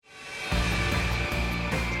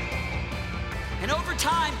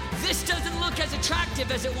time, this doesn't look as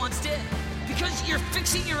attractive as it once did because you're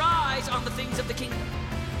fixing your eyes on the things of the kingdom.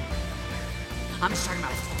 I'm just talking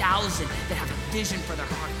about 1,000 that have a vision for their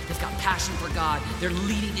heart. They've got passion for God. They're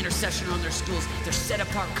leading intercession on their schools. They're set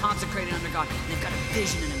apart, consecrated under God. And they've got a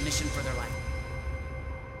vision and a mission for their life.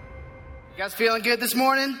 You guys feeling good this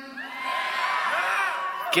morning?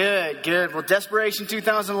 Good. Well, Desperation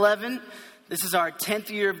 2011, this is our 10th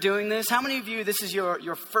year of doing this. How many of you, this is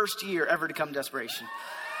your first year ever to come to Desperation?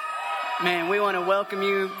 Man, we want to welcome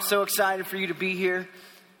you. So excited for you to be here.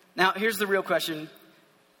 Now, here's the real question.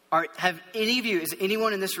 Is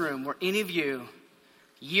anyone in this room, were any of you,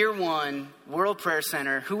 year one, World Prayer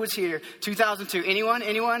Center, who was here, 2002? Anyone?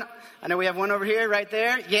 I know we have one over here, right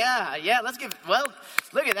there. Yeah,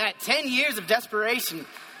 look at that, 10 years of Desperation.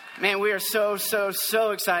 Man, we are so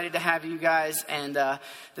excited to have you guys, and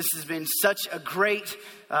this has been such a great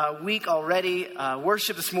week already.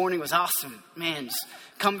 Worship this morning was awesome. Man, just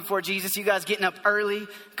coming before Jesus, you guys getting up early,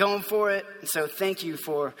 going for it, and so thank you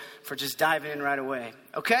for just diving in right away.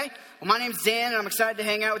 Okay? Well, my name's Dan, and I'm excited to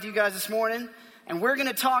hang out with you guys this morning, and we're going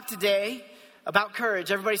to talk today about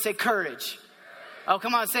courage. Everybody say courage. Oh,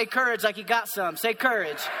 come on, say courage like you got some. Say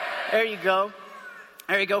courage. There you go.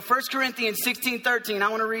 1 Corinthians 16:13. I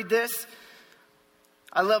want to read this.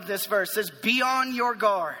 I love this verse. It says, be on your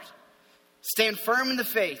guard. Stand firm in the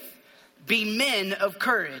faith. Be men of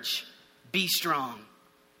courage. Be strong.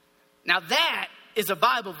 Now that is a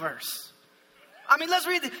Bible verse. I mean, let's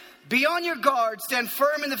read it. Be on your guard. Stand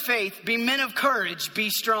firm in the faith. Be men of courage. Be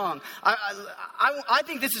strong. I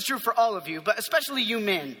think this is true for all of you, but especially you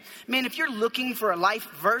men. Man, if you're looking for a life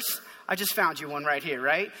verse, I just found you one right here,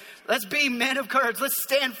 right? Let's be men of courage. Let's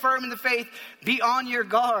stand firm in the faith. Be on your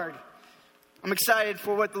guard. I'm excited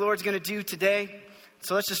for what the Lord's going to do today.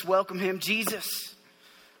 So let's just welcome him. Jesus,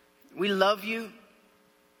 we love you.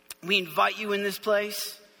 We invite you in this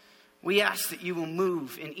place. We ask that you will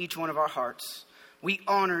move in each one of our hearts. We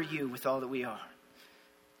honor you with all that we are.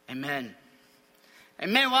 Amen.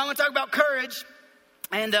 Well, I want to talk about courage.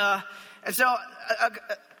 And so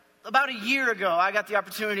about a year ago, I got the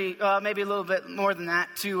opportunity, maybe a little bit more than that,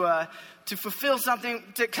 to fulfill something,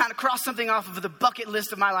 to kind of cross something off of the bucket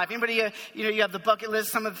list of my life. Anybody, you have the bucket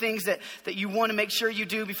list, some of the things that you want to make sure you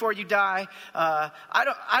do before you die.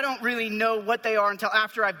 I don't really know what they are until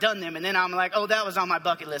after I've done them. And then I'm like, oh, that was on my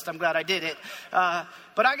bucket list. I'm glad I did it.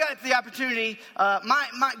 But I got the opportunity.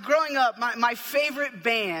 Growing up, my favorite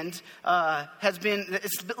band has been,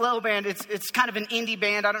 it's a little band. It's kind of an indie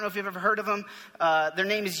band. I don't know if you've ever heard of them. Their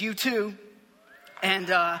name is U2.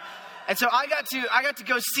 And so I got to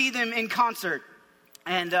go see them in concert.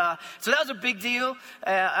 And so that was a big deal.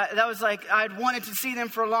 That was like, I'd wanted to see them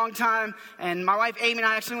for a long time. And my wife, Amy, and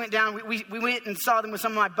I actually went down. We went and saw them with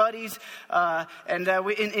some of my buddies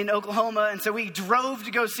in Oklahoma. And so we drove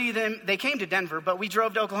to go see them. They came to Denver, but we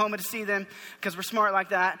drove to Oklahoma to see them because we're smart like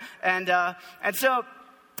that. And so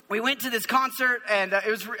we went to this concert, and I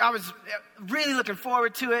was really looking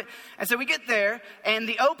forward to it. And so we get there, and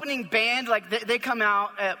the opening band, like they come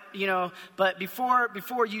out, but before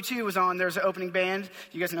U2 was on, there's an opening band.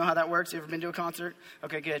 You guys know how that works? You ever been to a concert?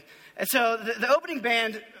 Okay, good. And so the opening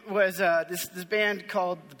band was this band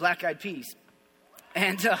called the Black Eyed Peas.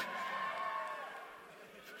 And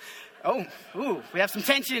we have some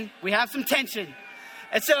tension.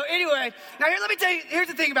 And so anyway, now here, let me tell you, here's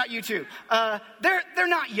the thing about U2. They're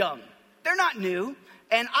not young. They're not new.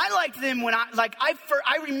 And I liked them when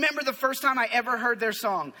I remember the first time I ever heard their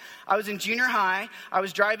song. I was in junior high. I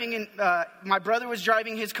was driving my brother was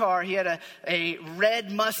driving his car. He had a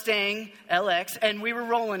red Mustang LX, and we were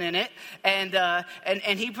rolling in it.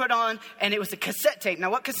 And he put on, and it was a cassette tape.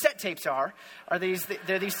 Now, what cassette tapes are these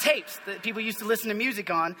tapes that people used to listen to music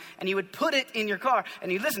on, and you would put it in your car,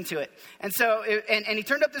 and you listen to it. And so, and he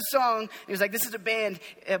turned up this song, and he was like, this is a band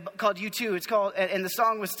called U2. It's called, and the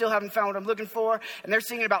song was Still Haven't Found What I'm Looking For, and they're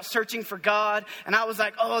singing about searching for God, and I was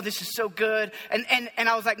like, oh, this is so good, and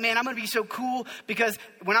I was like, man, I'm going to be so cool, because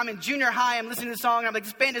when I'm in junior high, I'm listening to the song, and I'm like,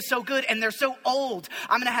 this band is so good, and they're so old.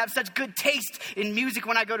 I'm going to have such good taste in music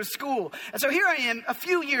when I go to school. And so here I am a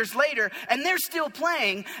few years later, and they're still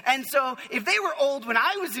playing, and so if they were old when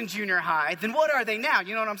I was in junior high, then what are they now?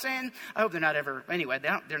 You know what I'm saying? I hope they're not ever, anyway,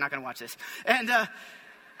 they're not going to watch this. And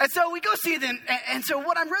so we go see them, and so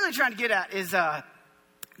what I'm really trying to get at is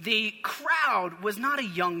the crowd was not a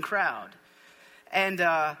young crowd. And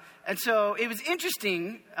so it was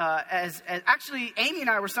interesting, as actually Amy and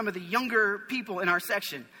I were some of the younger people in our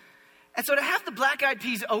section. And so to have the Black Eyed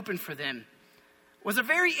Peas open for them was a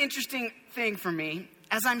very interesting thing for me,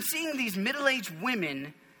 as I'm seeing these middle-aged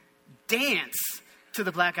women dance to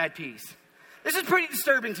the Black Eyed Peas. This is pretty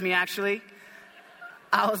disturbing to me, actually.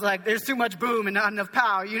 I was like, there's too much boom and not enough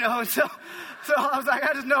pow, you know? And so I was like,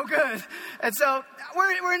 that is no good. And so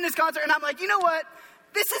we're in this concert, and I'm like, you know what?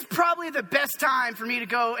 This is probably the best time for me to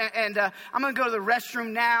go, and I'm going to go to the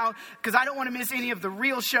restroom now because I don't want to miss any of the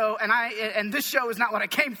real show, and this show is not what I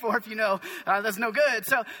came for, if you know. That's no good.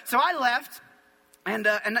 So I left, and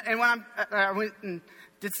when I went and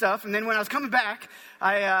did stuff, and then when I was coming back,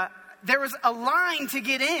 there was a line to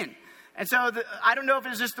get in. And so I don't know if it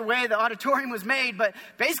was just the way the auditorium was made, but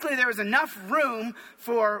basically there was enough room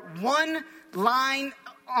for one line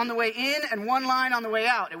on the way in and one line on the way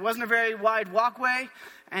out. It wasn't a very wide walkway.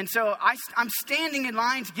 And so I'm standing in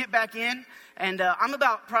line to get back in. And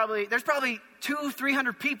there's probably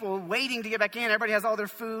 200-300 people waiting to get back in. Everybody has all their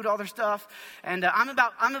food, all their stuff. And I'm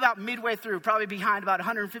about midway through, probably behind about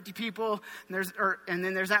 150 people. And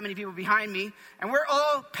then there's that many people behind me. And we're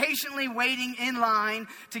all patiently waiting in line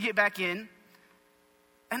to get back in.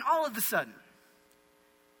 And all of a sudden,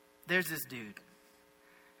 there's this dude.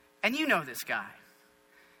 And you know this guy.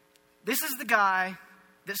 This is the guy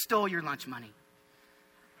that stole your lunch money.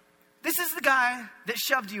 This is the guy that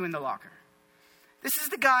shoved you in the locker. This is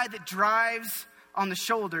the guy that drives on the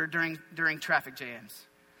shoulder during traffic jams.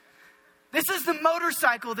 This is the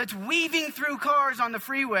motorcycle that's weaving through cars on the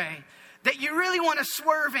freeway that you really want to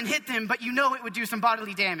swerve and hit them, but you know it would do some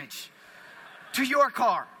bodily damage to your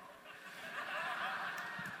car.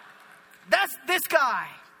 That's this guy.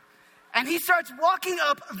 And he starts walking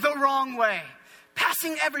up the wrong way,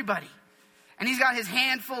 passing everybody. And he's got his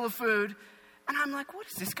hand full of food. And I'm like, what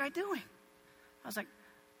is this guy doing? I was like,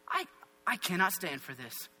 I cannot stand for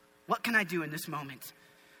this. What can I do in this moment?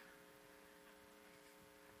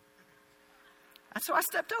 And so I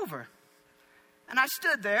stepped over. And I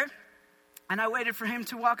stood there. And I waited for him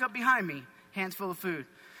to walk up behind me, hands full of food.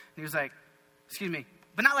 And he was like, excuse me.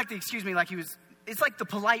 But not like the excuse me like he was. It's like the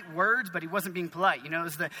polite words, but he wasn't being polite. You know, it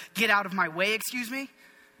was the get out of my way, excuse me.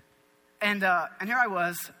 And here I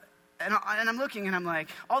was. And I'm looking, and I'm like,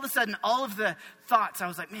 all of a sudden, all of the thoughts, I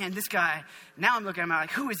was like, man, this guy. Now I'm looking at him, I'm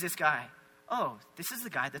like, who is this guy? Oh, this is the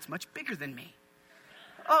guy that's much bigger than me.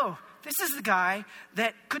 Oh, this is the guy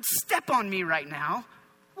that could step on me right now.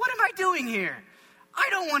 What am I doing here? I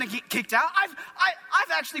don't want to get kicked out.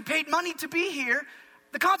 I've actually paid money to be here.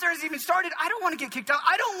 The concert hasn't even started. I don't want to get kicked out.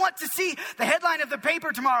 I don't want to see the headline of the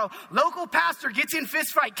paper tomorrow. Local pastor gets in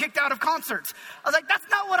fist fight, kicked out of concerts. I was like, that's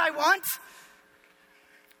not what I want.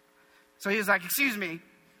 So he was like, excuse me.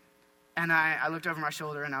 And I looked over my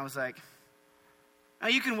shoulder and I was like, oh,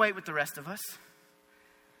 you can wait with the rest of us.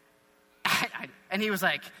 And he was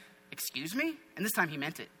like, excuse me? And this time he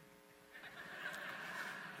meant it.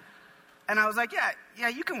 And I was like, yeah,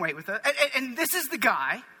 you can wait with us. And this is the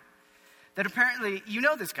guy that apparently, you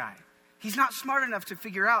know this guy. He's not smart enough to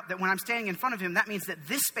figure out that when I'm standing in front of him, that means that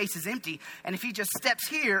this space is empty. And if he just steps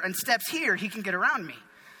here and steps here, he can get around me.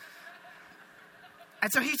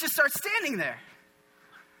 And so he just starts standing there.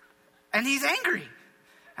 And he's angry.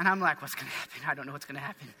 And I'm like, what's going to happen? I don't know what's going to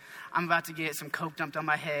happen. I'm about to get some Coke dumped on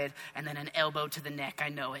my head and then an elbow to the neck. I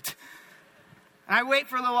know it. And I wait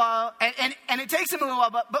for a little while. And it takes him a little while.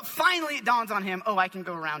 But finally it dawns on him, oh, I can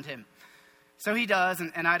go around him. So he does.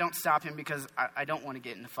 And I don't stop him because I don't want to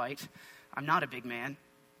get in a fight. I'm not a big man.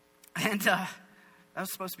 And that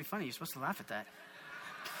was supposed to be funny. You're supposed to laugh at that.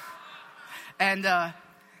 And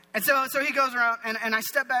so he goes around, and I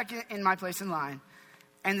step back in my place in line,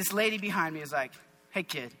 and this lady behind me is like, hey,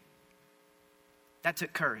 kid, that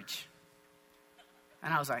took courage.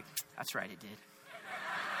 And I was like, that's right, it did.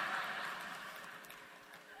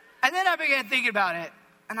 And then I began thinking about it,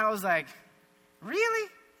 and I was like, really?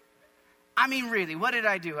 I mean, really, what did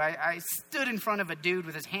I do? I stood in front of a dude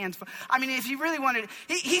with his hands full. I mean, if he really wanted,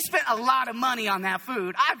 he spent a lot of money on that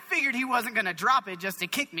food. I figured he wasn't going to drop it just to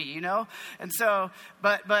kick me, you know? And so,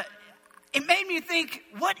 but it made me think,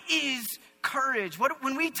 what is courage?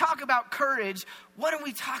 When we talk about courage, what are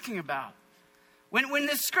we talking about? When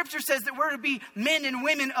this scripture says that we're to be men and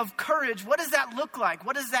women of courage, what does that look like?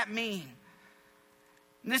 What does that mean?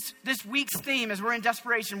 This week's theme, as we're in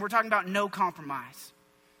desperation, we're talking about no compromise.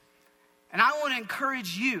 And I want to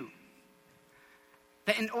encourage you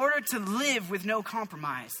that in order to live with no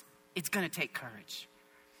compromise, it's going to take courage.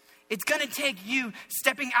 It's going to take you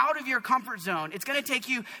stepping out of your comfort zone. It's going to take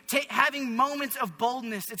you having moments of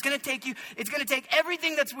boldness. It's going to take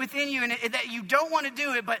everything that's within you and that you don't want to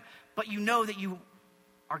do it, but you know that you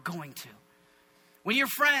are going to. When your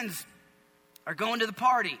friends are going to the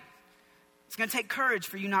party, it's going to take courage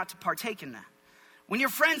for you not to partake in that. When your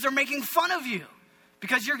friends are making fun of you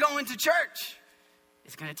because you're going to church,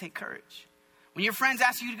 it's going to take courage. When your friends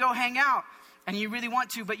ask you to go hang out and you really want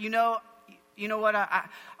to, but you know you know what,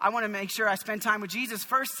 I want to make sure I spend time with Jesus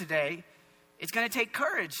first today, it's going to take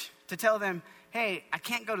courage to tell them, hey, I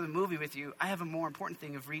can't go to the movie with you. I have a more important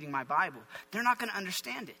thing of reading my Bible. They're not going to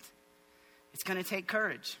understand it. It's going to take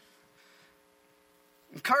courage.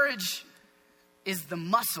 And courage is the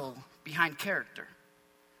muscle behind character.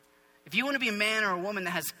 If you want to be a man or a woman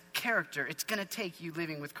that has character, it's going to take you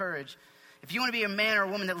living with courage. If you want to be a man or a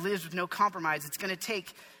woman that lives with no compromise, it's going to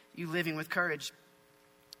take you living with courage.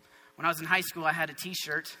 When I was in high school, I had a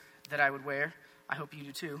t-shirt that I would wear. I hope you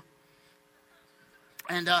do too.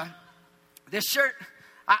 And this shirt,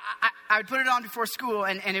 I would put it on before school,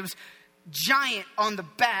 and it was giant on the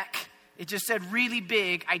back. It just said really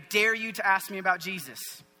big, I dare you to ask me about Jesus.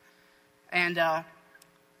 And, I'd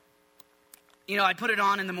put it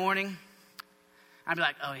on in the morning. I'd be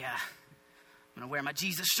like, oh yeah, I'm going to wear my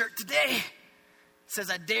Jesus shirt today. It says,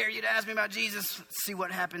 I dare you to ask me about Jesus. Let's see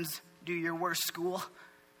what happens. Do your worst, school.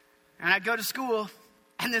 And I'd go to school,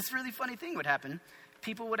 and this really funny thing would happen.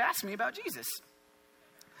 People would ask me about Jesus.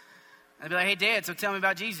 I'd be like, hey, Dad, so tell me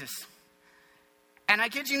about Jesus. And I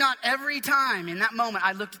kid you not, every time in that moment,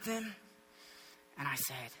 I looked at them, and I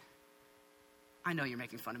said, I know you're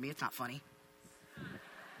making fun of me. It's not funny.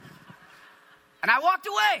 And I walked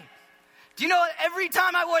away. Do you know what? Every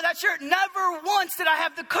time I wore that shirt, never once did I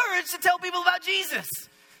have the courage to tell people about Jesus.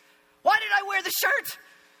 Why did I wear the shirt?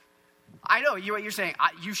 I know what you're saying.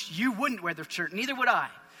 You wouldn't wear the shirt. Neither would I.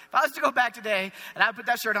 If I was to go back today and I would put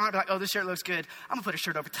that shirt on, I'd be like, oh, this shirt looks good. I'm going to put a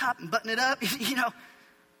shirt over top and button it up,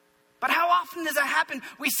 But how often does that happen?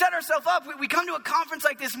 We set ourselves up. We come to a conference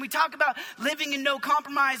like this and we talk about living in no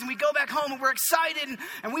compromise, and we go back home and we're excited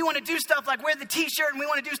and we want to do stuff like wear the t-shirt, and we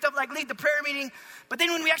want to do stuff like lead the prayer meeting. But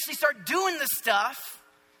then when we actually start doing the stuff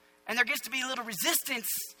and there gets to be a little resistance,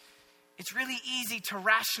 it's really easy to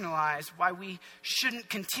rationalize why we shouldn't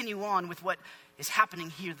continue on with what is happening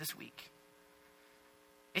here this week.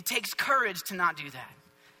 It takes courage to not do that.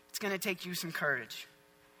 It's going to take you some courage.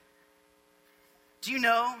 Do you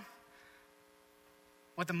know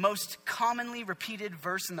what the most commonly repeated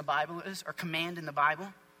verse in the Bible is, or command in the Bible?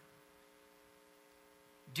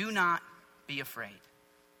 Do not be afraid.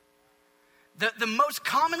 The most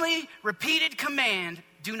commonly repeated command,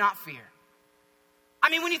 do not fear. I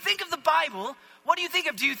mean, when you think of the Bible, what do you think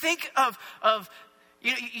of? Do you think of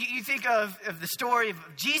you think of the story of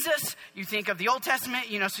Jesus? You think of the Old Testament,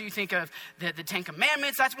 so you think of the Ten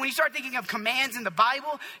Commandments. That's when you start thinking of commands in the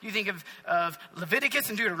Bible. You think of Leviticus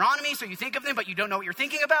and Deuteronomy, so you think of them, but you don't know what you're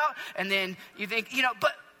thinking about. And then you think,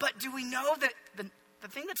 but do we know that the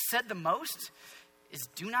thing that's said the most is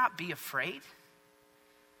do not be afraid?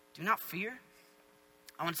 Do not fear?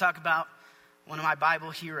 I want to talk about one of my Bible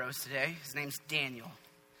heroes today. His name's Daniel.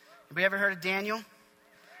 Anybody ever heard of Daniel?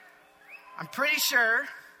 I'm pretty sure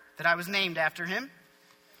that I was named after him.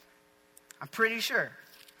 I'm pretty sure.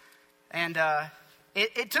 And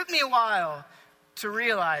it took me a while to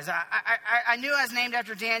realize. I knew I was named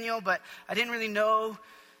after Daniel, but I didn't really know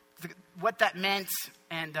what that meant.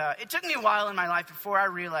 And it took me a while in my life before I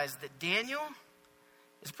realized that Daniel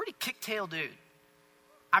is a pretty kick-tail dude.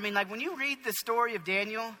 I mean, like when you read the story of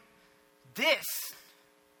Daniel, this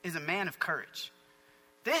is a man of courage.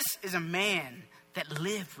 This is a man that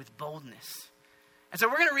lived with boldness. And so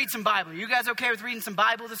we're going to read some Bible. Are you guys okay with reading some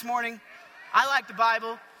Bible this morning? I like the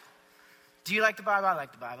Bible. Do you like the Bible? I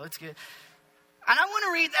like the Bible. It's good. And I want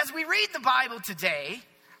to read, as we read the Bible today,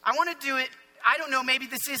 I want to do it, I don't know, maybe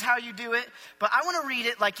this is how you do it, but I want to read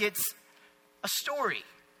it like it's a story.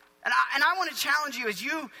 And I want to challenge you as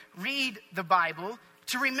you read the Bible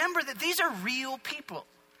to remember that these are real people.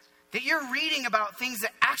 That you're reading about things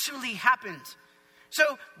that actually happened. So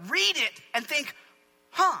read it and think,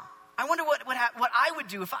 I wonder what I would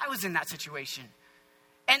do if I was in that situation.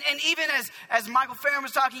 And even as Michael Farron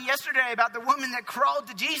was talking yesterday about the woman that crawled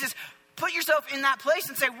to Jesus, put yourself in that place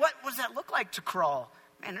and say, what does that look like to crawl?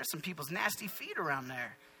 Man, there's some people's nasty feet around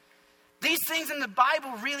there. These things in the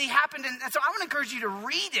Bible really happened. And so I want to encourage you to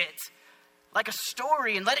read it like a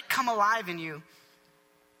story and let it come alive in you.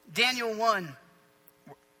 Daniel 1,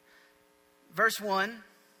 verse 1.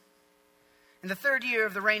 In the 3rd year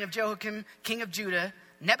of the reign of Jehoiakim, king of Judah,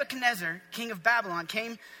 Nebuchadnezzar, king of Babylon,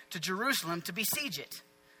 came to Jerusalem to besiege it.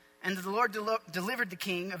 And the Lord delivered the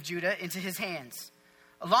king of Judah into his hands,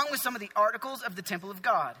 along with some of the articles of the temple of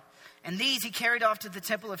God. And these he carried off to the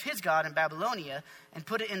temple of his God in Babylonia and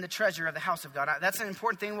put it in the treasure of the house of God. That's an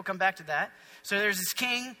important thing. We'll come back to that. So there's this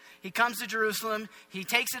king. He comes to Jerusalem. He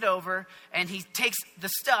takes it over and he takes the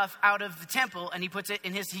stuff out of the temple and he puts it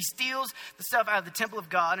in he steals the stuff out of the temple of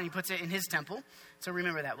God and he puts it in his temple. So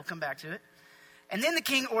remember that. We'll come back to it. And then the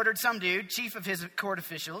king ordered some dude, chief of his court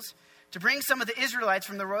officials, to bring some of the Israelites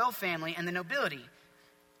from the royal family and the nobility.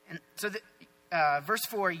 And so verse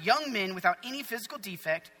 4, young men without any physical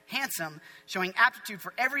defect, handsome, showing aptitude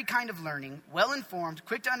for every kind of learning, well-informed,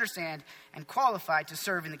 quick to understand, and qualified to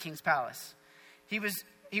serve in the king's palace. He was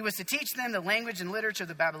to teach them the language and literature of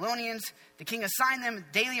the Babylonians. The king assigned them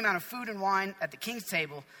a daily amount of food and wine at the king's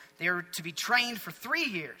table. They were to be trained for 3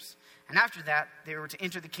 years. And after that, they were to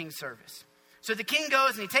enter the king's service. So the king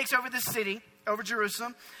goes and he takes over this city, over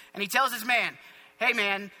Jerusalem, and he tells his man, hey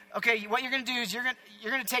man, okay, what you're going to do is you're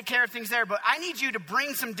going to take care of things there, but I need you to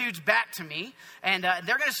bring some dudes back to me, and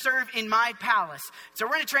they're going to serve in my palace. So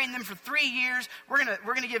we're going to train them for 3 years. We're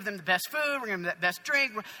going to give them the best food. We're going to give them the best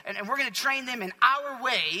drink, and we're going to train them in our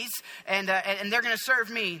ways, and they're going to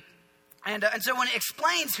serve me. And so when it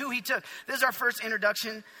explains who he took, this is our first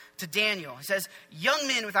introduction to Daniel. It says, young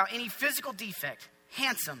men without any physical defect,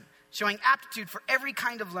 handsome, showing aptitude for every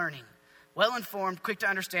kind of learning, well-informed, quick to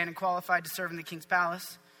understand, and qualified to serve in the king's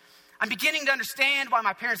palace. I'm beginning to understand why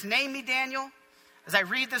my parents named me Daniel. As I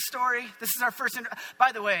read this story, this is our first.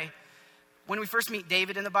 By the way, when we first meet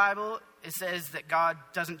David in the Bible, it says that God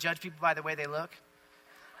doesn't judge people by the way they look.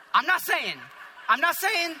 I'm just saying.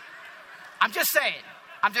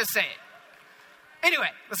 Anyway,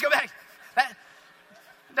 let's go back. That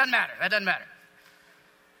doesn't matter.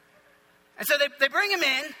 And so they bring him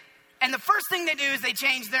in, and the first thing they do is they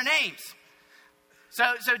change their names.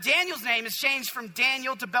 So Daniel's name is changed from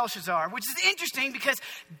Daniel to Belshazzar, which is interesting because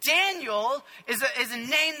Daniel is a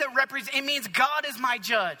name that represents, it means God is my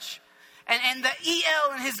judge. And the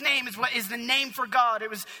E-L in his name is what is the name for God. It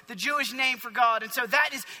was the Jewish name for God. And so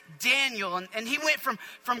that is Daniel. And he went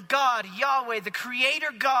from God, Yahweh, the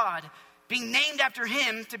creator God, being named after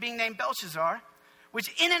him to being named Belshazzar, which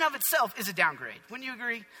in and of itself is a downgrade. Wouldn't you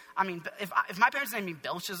agree? I mean, if my parents named me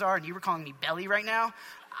Belshazzar and you were calling me Belly right now,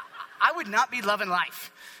 I would not be loving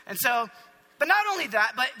life. And so, but not only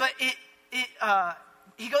that, but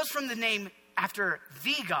he goes from the name after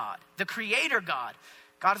the God, the creator God.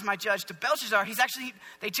 God is my judge, to Belshazzar.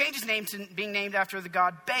 They changed his name to being named after the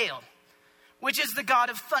god Baal, which is the god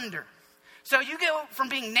of thunder. So you go from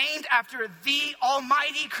being named after the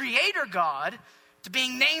almighty creator God to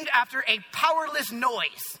being named after a powerless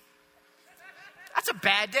noise. That's a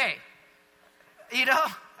bad day, you know?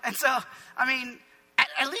 And so, I mean,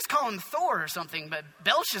 at least call him Thor or something, but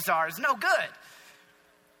Belshazzar is no good.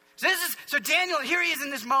 So Daniel, here he is in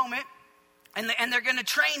this moment, and they're going to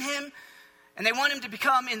train him, and they want him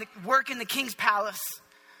to work in the king's palace,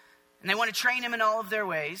 and they want to train him in all of their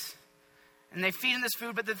ways. And they feed him this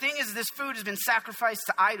food. But the thing is, this food has been sacrificed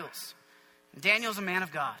to idols. And Daniel's a man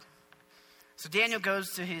of God. So Daniel goes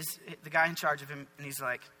to the guy in charge of him, and he's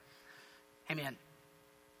like, hey man,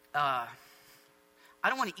 I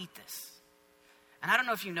don't want to eat this. And I don't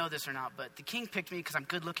know if you know this or not, but the king picked me because I'm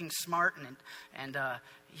good looking, smart, and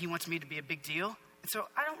he wants me to be a big deal. And so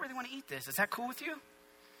I don't really want to eat this. Is that cool with you?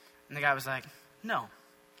 And the guy was like, no.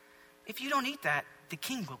 If you don't eat that, the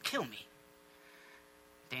king will kill me.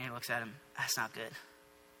 Daniel looks at him. That's not good.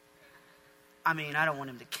 I mean, I don't want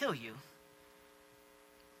him to kill you.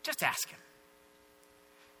 Just ask him.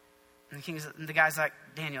 And the guy's like,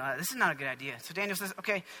 Daniel, this is not a good idea. So Daniel says,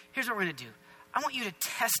 okay, here's what we're going to do. I want you to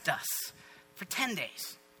test us for 10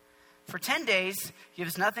 days. For 10 days, give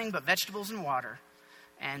us nothing but vegetables and water.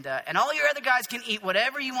 And all your other guys can eat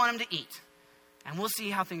whatever you want them to eat. And we'll see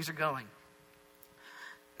how things are going.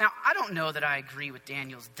 Now, I don't know that I agree with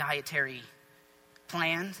Daniel's dietary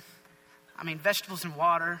plan. I mean, vegetables and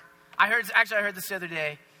water. I heard this the other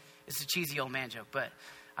day. It's a cheesy old man joke, but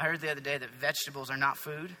I heard the other day that vegetables are not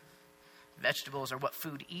food. Vegetables are what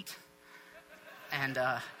food eat. And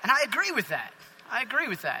I agree with that.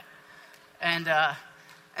 And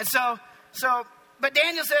so, but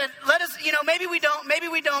Daniel said, let us, maybe we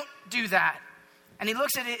don't do that. And he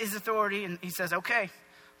looks at his authority and he says, okay,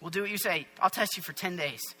 we'll do what you say. I'll test you for 10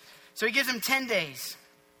 days. So he gives him 10 days.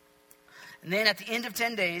 And then at the end of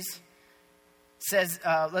 10 days, says,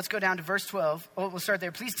 let's go down to verse 12. Oh, we'll start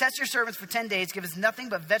there. Please test your servants for 10 days. Give us nothing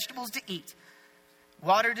but vegetables to eat,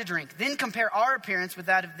 water to drink. Then compare our appearance with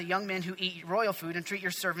that of the young men who eat royal food, and treat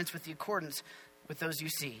your servants with the accordance with those you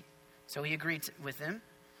see. So he agreed with them.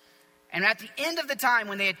 And at the end of the time,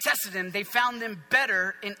 when they had tested him, they found them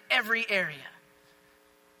better in every area.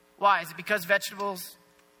 Why? Is it because vegetables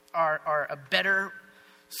are a better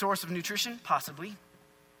source of nutrition? Possibly.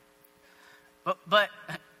 But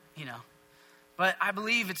I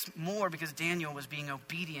believe it's more because Daniel was being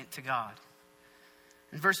obedient to God.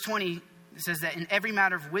 In verse 20, it says that in every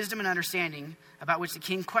matter of wisdom and understanding about which the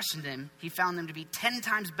king questioned them, he found them to be 10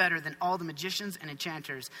 times better than all the magicians and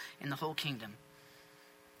enchanters in the whole kingdom.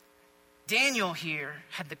 Daniel here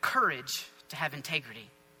had the courage to have integrity.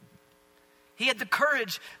 He had the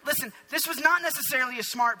courage. Listen, this was not necessarily a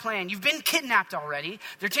smart plan. You've been kidnapped already.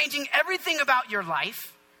 They're changing everything about your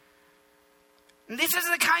life. And this is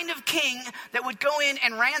the kind of king that would go in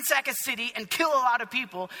and ransack a city and kill a lot of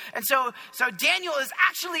people. And so Daniel is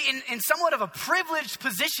actually in somewhat of a privileged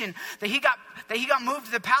position that he got moved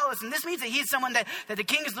to the palace. And this means that he's someone that the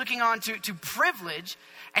king is looking on to privilege.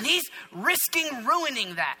 And he's risking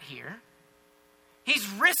ruining that here. He's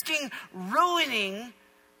risking ruining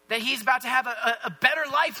that he's about to have a better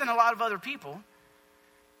life than a lot of other people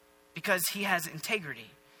because he has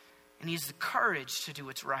integrity and he has the courage to do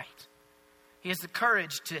what's right. He has the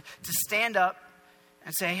courage to stand up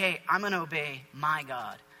and say, hey, I'm going to obey my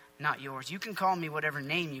God, not yours. You can call me whatever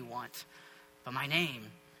name you want, but my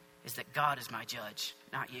name is that God is my judge,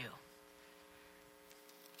 not you.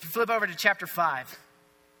 If you flip over to chapter 5,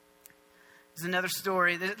 there's another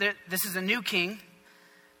story. This is a new king.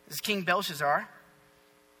 This is King Belshazzar.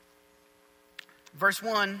 Verse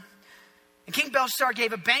 1, and King Belshazzar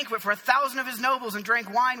gave a banquet for 1,000 of his nobles and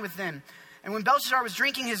drank wine with them. And when Belshazzar was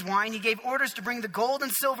drinking his wine, he gave orders to bring the gold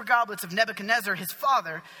and silver goblets of Nebuchadnezzar, his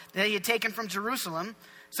father, that he had taken from Jerusalem,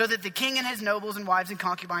 so that the king and his nobles and wives and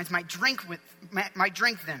concubines might drink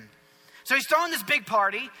them. So he's throwing this big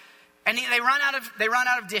party, and they run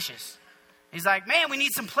out of dishes. He's like, man, we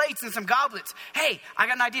need some plates and some goblets. Hey, I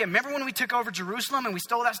got an idea. Remember when we took over Jerusalem and we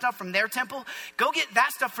stole that stuff from their temple? Go get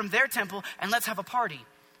that stuff from their temple and let's have a party.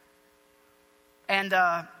 And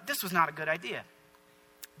this was not a good idea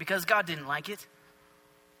because God didn't like it.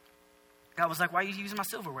 God was like, why are you using my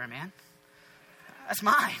silverware, man? That's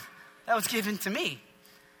mine. That was given to me.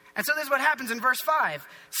 And so this is what happens in verse 5.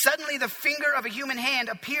 Suddenly the finger of a human hand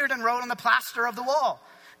appeared and wrote on the plaster of the wall,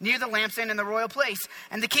 near the lampstand in the royal place.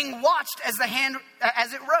 And the king watched as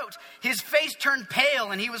it wrote. His face turned pale,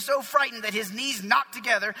 and he was so frightened that his knees knocked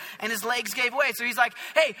together and his legs gave way. So he's like,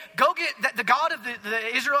 hey, go get the God of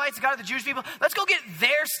the Israelites, the God of the Jewish people. Let's go get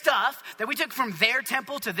their stuff that we took from their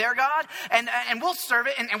temple to their God, and we'll serve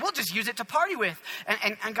it, and we'll just use it to party with.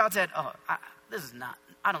 And God said,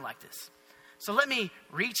 I don't like this. So let me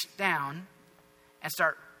reach down and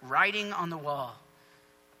start writing on the wall.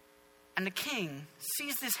 And the king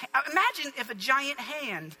sees this. Imagine if a giant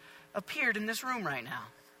hand appeared in this room right now.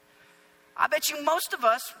 I bet you most of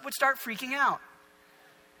us would start freaking out.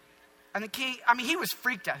 And the king, he was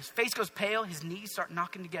freaked out. His face goes pale. His knees start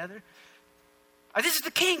knocking together. This is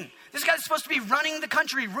the king. This guy's supposed to be running the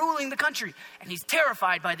country, ruling the country. And he's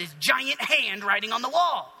terrified by this giant hand writing on the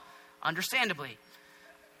wall. Understandably.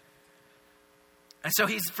 And so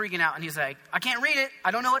he's freaking out. And he's like, I can't read it.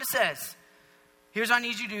 I don't know what it says. Here's what I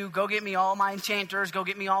need you to do. Go get me all my enchanters. Go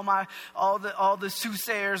get me all the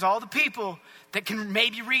soothsayers, all the people that can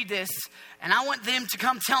maybe read this. And I want them to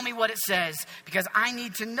come tell me what it says because I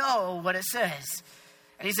need to know what it says.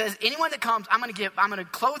 And he says, anyone that comes, I'm going to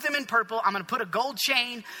clothe them in purple. I'm going to put a gold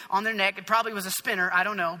chain on their neck. It probably was a spinner. I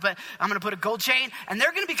don't know. But I'm going to put a gold chain. And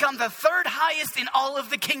they're going to become the third highest in all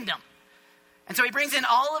of the kingdom. And so he brings in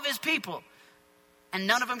all of his people. And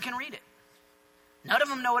none of them can read it. None of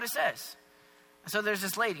them know what it says. So there's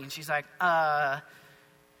this lady, and she's like,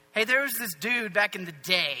 hey, there was this dude back in the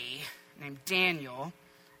day named Daniel,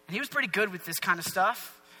 and he was pretty good with this kind of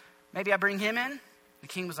stuff. Maybe I bring him in? The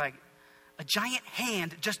king was like, a giant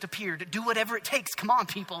hand just appeared. Do whatever it takes. Come on,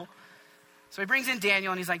 people. So he brings in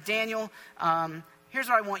Daniel, and he's like, Daniel, here's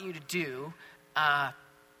what I want you to do.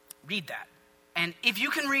 Read that. And if you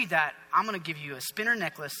can read that, I'm going to give you a spinner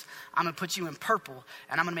necklace. I'm going to put you in purple,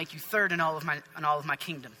 and I'm going to make you third in all of my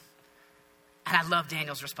kingdom. And I love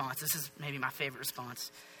Daniel's response. This is maybe my favorite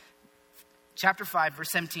response. Chapter 5, verse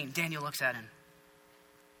 17, Daniel looks at him.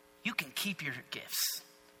 You can keep your gifts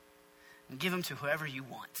and give them to whoever you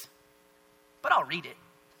want. But I'll read it.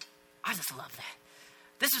 I just love that.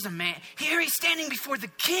 This is a man. Here he's standing before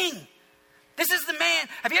the king. This is the man.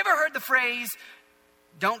 Have you ever heard the phrase,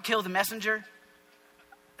 don't kill the messenger?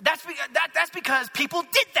 That's because people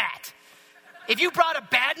did that. If you brought a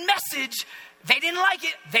bad message, they didn't like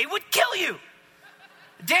it, they would kill you.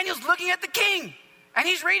 Daniel's looking at the king, and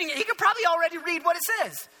he's reading it. He can probably already read what it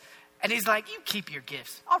says. And he's like, you keep your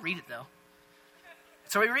gifts. I'll read it, though.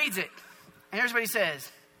 So he reads it, and here's what he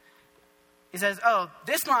says. He says,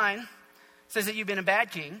 this line says that you've been a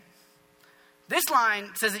bad king. This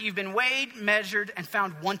line says that you've been weighed, measured, and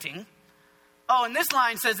found wanting. Oh, and this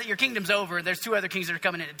line says that your kingdom's over. There's 2 other kings that are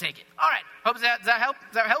coming in to take it. All right. Does that help?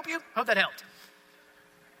 Does that help you? Hope that helped.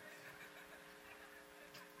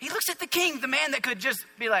 He looks at the king, the man that could just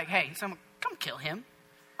be like, hey, someone, come kill him.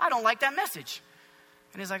 I don't like that message.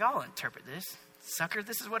 And he's like, I'll interpret this. Sucker,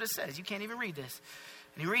 this is what it says. You can't even read this.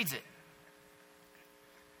 And he reads it.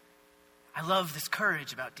 I love this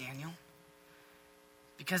courage about Daniel.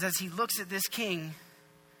 Because as he looks at this king,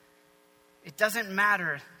 it doesn't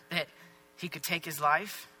matter that he could take his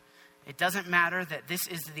life. It doesn't matter that this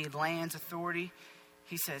is the land's authority.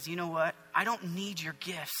 He says, you know what? I don't need your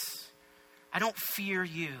gifts. I don't fear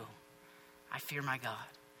you. I fear my God.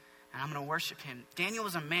 And I'm going to worship him. Daniel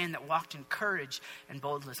was a man that walked in courage and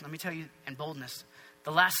boldness. Let me tell you, and boldness.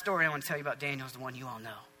 The last story I want to tell you about Daniel is the one you all know.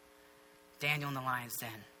 Daniel in the lion's den.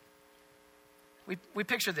 We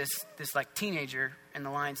picture this like teenager in the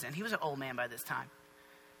lion's den. He was an old man by this time.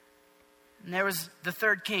 And there was the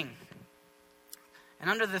third king. And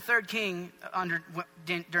under the third king,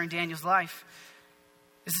 during Daniel's life,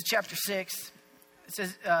 this is chapter 6. It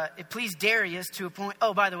says, it pleased Darius to appoint.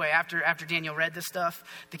 Oh, by the way, after Daniel read this stuff,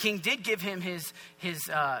 the king did give him his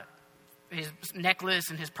necklace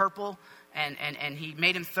and his purple, and he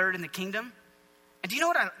made him third in the kingdom. And do you know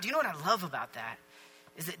what I love about that?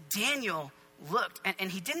 Is that Daniel looked,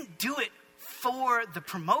 and he didn't do it for the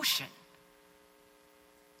promotion.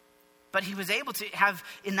 But he was able to have,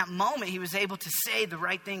 in that moment, he was able to say the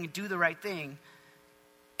right thing and do the right thing.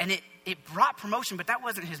 And it brought promotion, but that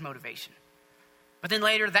wasn't his motivation. But then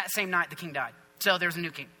later, that same night, the king died. So there was a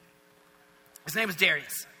new king. His name was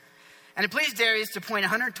Darius. And it pleased Darius to appoint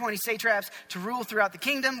 120 satraps to rule throughout the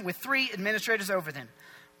kingdom with 3 administrators over them.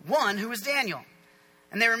 One who was Daniel.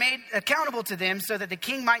 And they were made accountable to them so that the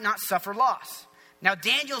king might not suffer loss. Now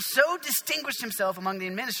Daniel so distinguished himself among the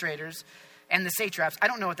administrators and the satraps. I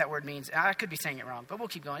don't know what that word means. I could be saying it wrong, but we'll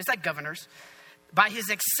keep going. It's like governors. By his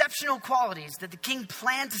exceptional qualities that the king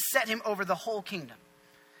planned to set him over the whole kingdom.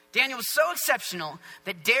 Daniel was so exceptional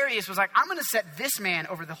that Darius was like, I'm going to set this man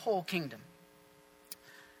over the whole kingdom.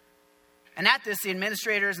 And at this, the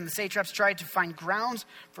administrators and the satraps tried to find grounds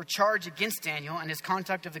for charge against Daniel and his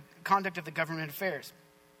conduct of the government affairs.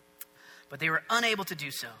 But they were unable to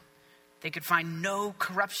do so. They could find no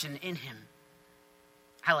corruption in him.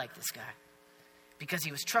 I like this guy because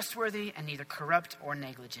he was trustworthy and neither corrupt or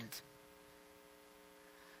negligent.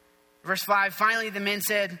 Verse 5, finally the men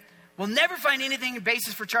said, we'll never find anything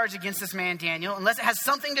basis for charge against this man, Daniel, unless it has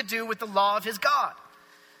something to do with the law of his God.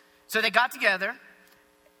 So they got together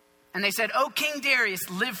and they said, O King Darius,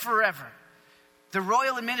 live forever. The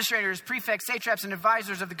royal administrators, prefects, satraps, and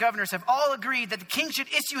advisors of the governors have all agreed that the king should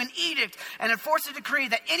issue an edict and enforce a decree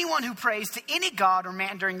that anyone who prays to any god or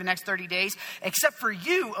man during the next 30 days, except for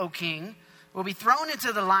you, O king, will be thrown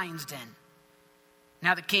into the lion's den.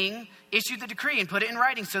 Now the king issued the decree and put it in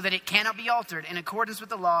writing so that it cannot be altered in accordance with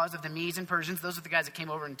the laws of the Medes and Persians. Those are the guys that came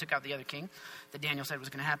over and took out the other king that Daniel said was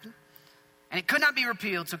going to happen. And it could not be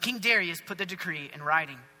repealed, so King Darius put the decree in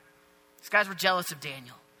writing. These guys were jealous of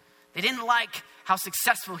Daniel. They didn't like how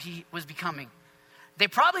successful he was becoming. They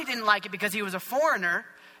probably didn't like it because he was a foreigner,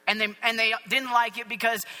 and they didn't like it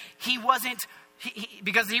because he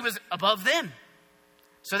was above them.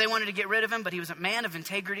 So they wanted to get rid of him, but he was a man of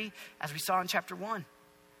integrity, as we saw in chapter 1.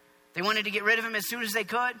 They wanted to get rid of him as soon as they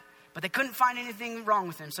could, but they couldn't find anything wrong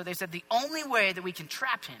with him. So they said the only way that we can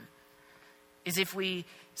trap him is if we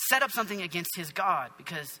set up something against his God,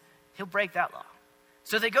 because he'll break that law.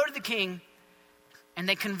 So they go to the king, and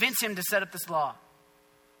they convince him to set up this law.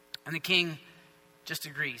 And the king just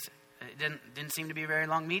agrees. It didn't seem to be a very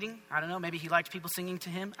long meeting. I don't know. Maybe he liked people singing to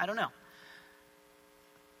him. I don't know.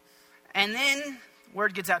 And then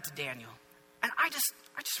word gets out to Daniel. And I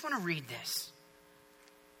just want to read this.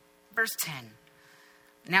 Verse 10.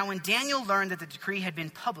 Now when Daniel learned that the decree had been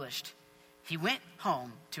published, he went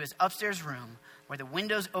home to his upstairs room where the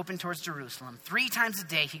windows opened towards Jerusalem. 3 times a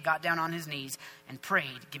day he got down on his knees and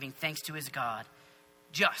prayed, giving thanks to his God,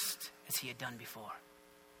 just as he had done before.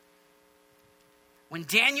 When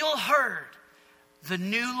Daniel heard the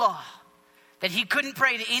new law, that he couldn't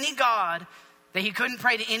pray to any god, that he couldn't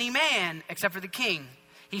pray to any man except for the king,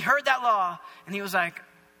 he heard that law and he was like,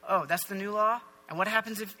 oh, that's the new law? And what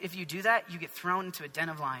happens if you do that? You get thrown into a den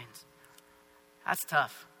of lions. That's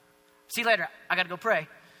tough. See you later. I got to go pray.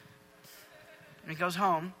 And he goes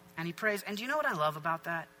home and he prays. And do you know what I love about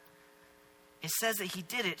that? It says that he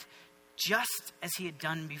did it just as he had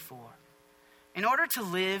done before. In order to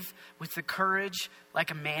live with the courage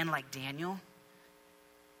like a man like Daniel,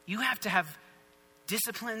 you have to have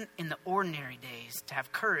discipline in the ordinary days to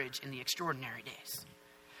have courage in the extraordinary days.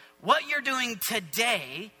 What you're doing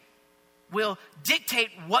today will dictate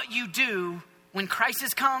what you do when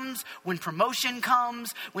crisis comes, when promotion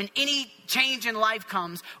comes, when any change in life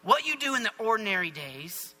comes. What you do in the ordinary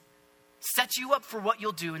days sets you up for what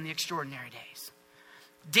you'll do in the extraordinary days.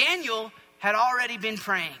 Daniel had already been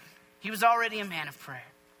praying. He was already a man of prayer.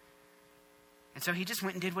 And so he just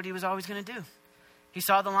went and did what he was always going to do. He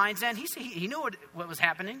saw the lion's den. He knew what was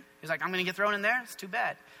happening. He was like, I'm going to get thrown in there. It's too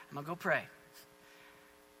bad. I'm going to go pray.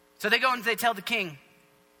 So they go and they tell the king.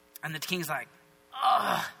 And the king's like,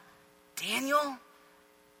 Daniel?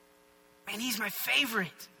 Man, he's my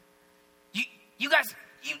favorite. You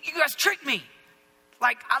guys tricked me.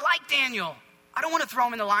 Like, I like Daniel. I don't want to throw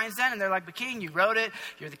him in the lion's den. And they're like, but king, you wrote it.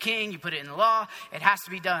 You're the king. You put it in the law. It has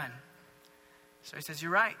to be done. So he says,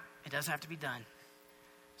 you're right. It does have to be done.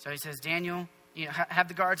 So he says, Daniel, have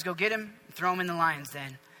the guards go get him and throw him in the lion's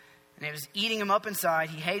den. And it was eating him up inside.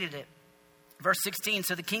 He hated it. Verse 16,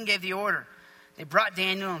 so the king gave the order. They brought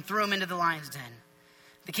Daniel and threw him into the lion's den.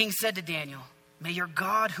 The king said to Daniel, may your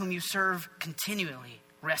God whom you serve continually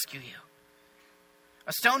rescue you.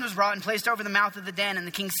 A stone was brought and placed over the mouth of the den, and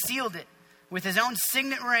the king sealed it with his own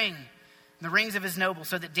signet ring, the rings of his nobles,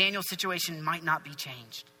 so that Daniel's situation might not be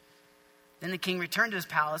changed. Then the king returned to his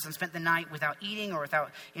palace and spent the night without eating or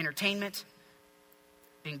without entertainment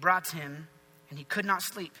being brought to him, and he could not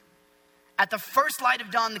sleep. At the first light of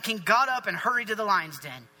dawn, the king got up and hurried to the lion's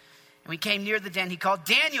den. And when he came near the den, he called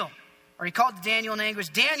to Daniel in anguish,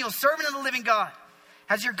 Daniel, servant of the living God,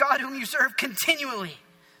 has your God whom you serve continually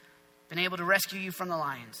been able to rescue you from the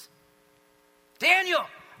lions? Daniel,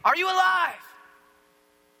 are you alive?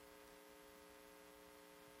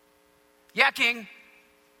 Yeah, king.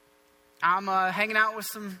 I'm hanging out with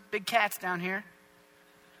some big cats down here.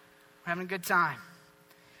 We're having a good time.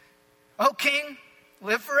 Oh, king,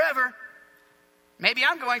 live forever. Maybe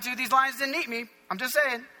I'm going to. These lions didn't eat me. I'm just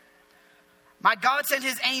saying. My God sent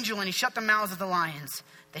his angel and he shut the mouths of the lions.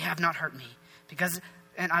 They have not hurt me.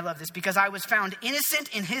 And I love this, because I was found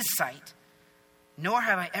innocent in his sight, nor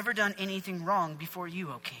have I ever done anything wrong before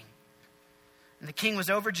you, O king. And the king was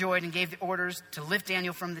overjoyed and gave the orders to lift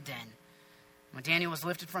Daniel from the den. When Daniel was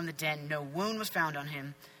lifted from the den, no wound was found on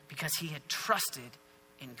him, because he had trusted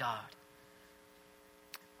in God.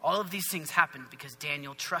 All of these things happened because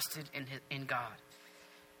Daniel trusted in God.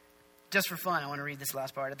 Just for fun, I want to read this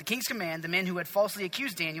last part. At the king's command, the men who had falsely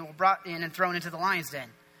accused Daniel were brought in and thrown into the lion's den,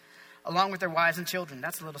 along with their wives and children.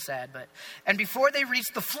 That's a little sad, and before they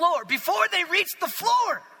reached the floor,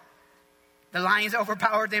 the lions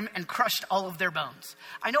overpowered them and crushed all of their bones.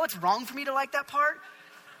 I know it's wrong for me to like that part,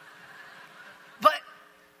 but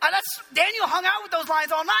Daniel hung out with those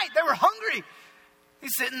lions all night. They were hungry.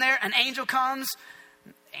 He's sitting there, an angel comes.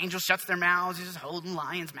 The angel shuts their mouths. He's just holding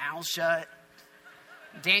lions' mouths shut.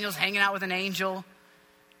 Daniel's hanging out with an angel.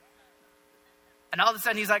 And all of a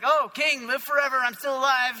sudden he's like, oh, king, live forever. I'm still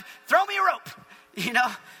alive. Throw me a rope.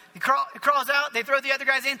 He crawls out. They throw the other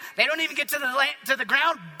guys in. They don't even get to the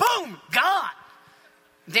ground. Boom, gone.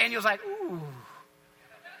 Daniel's like, ooh.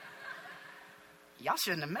 Y'all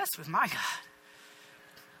shouldn't have messed with my God.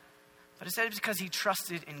 But I said it's because he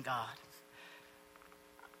trusted in God.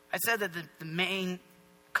 I said that the main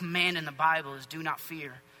command in the Bible is do not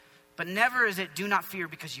fear. But never is it do not fear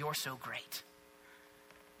because you're so great.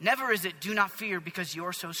 Never is it do not fear because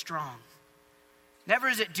you're so strong. Never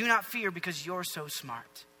is it do not fear because you're so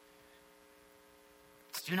smart.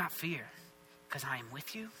 It's do not fear because I am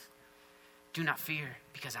with you. Do not fear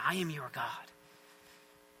because I am your God.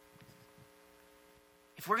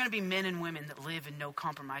 If we're going to be men and women that live in no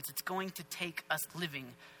compromise, it's going to take us living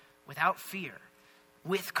without fear,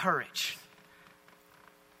 with courage.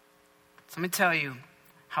 So let me tell you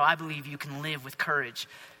how I believe you can live with courage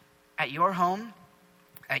at your home,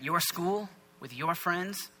 at your school, with your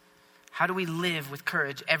friends. How do we live with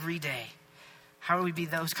courage every day? How do we be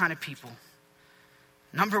those kind of people?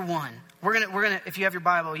 Number one, we're gonna. If you have your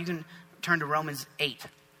Bible, you can turn to Romans 8.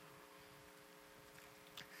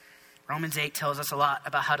 Romans 8 tells us a lot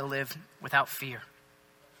about how to live without fear.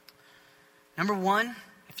 Number one,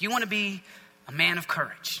 if you want to be a man of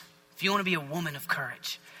courage, if you want to be a woman of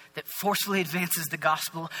courage, that forcefully advances the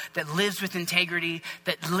gospel, that lives with integrity,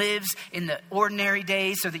 that lives in the ordinary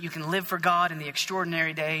days so that you can live for God in the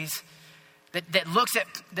extraordinary days,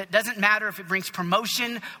 that doesn't matter if it brings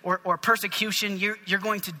promotion or persecution, you're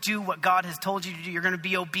going to do what God has told you to do. You're going to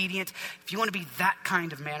be obedient. If you want to be that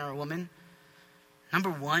kind of man or woman, number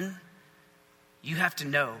one, you have to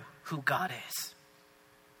know who God is,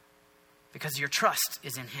 because your trust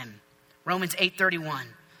is in him. Romans 8:31.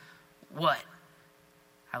 What?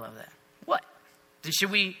 I love that. What? What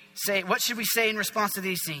should we say in response to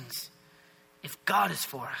these things? If God is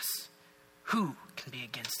for us, who can be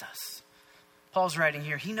against us? Paul's writing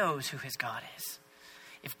here, he knows who his God is.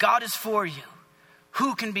 If God is for you,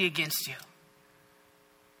 who can be against you?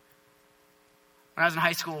 When I was in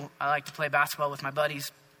high school, I liked to play basketball with my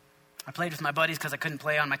buddies. I played with my buddies because I couldn't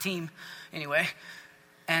play on my team anyway.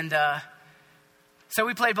 And so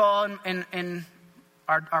we played ball in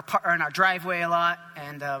in our driveway a lot,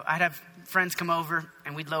 and I'd have friends come over,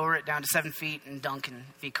 and we'd lower it down to 7 feet and dunk and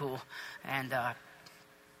be cool. And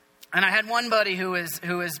I had one buddy who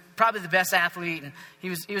was probably the best athlete, and he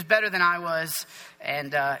was better than I was.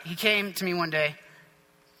 And he came to me one day,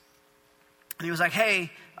 and he was like,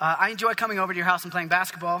 "Hey, I enjoy coming over to your house and playing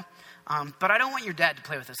basketball, but I don't want your dad to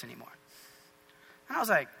play with us anymore." And I was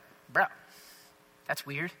like, "Bro, that's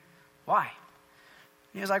weird. Why?"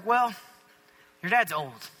 And he was like, "Well, your dad's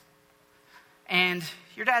old, and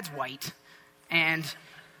your dad's white, and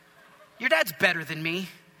your dad's better than me,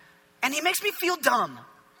 and he makes me feel dumb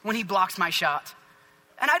when he blocks my shot,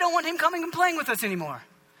 and I don't want him coming and playing with us anymore."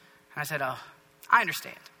 And I said, "Oh, I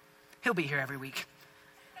understand. He'll be here every week."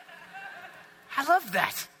 I love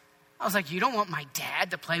that. I was like, "You don't want my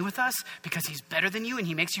dad to play with us because he's better than you and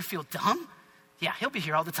he makes you feel dumb? Yeah, he'll be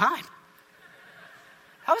here all the time."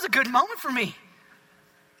 That was a good moment for me.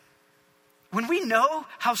 When we know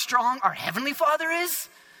how strong our Heavenly Father is,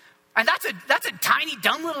 and that's a tiny,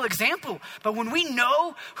 dumb little example, but when we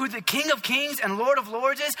know who the King of Kings and Lord of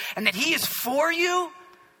Lords is, and that He is for you,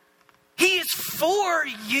 He is for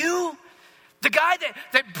you. The guy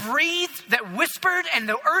that breathed, that whispered, and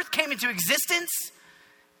the earth came into existence,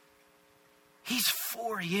 He's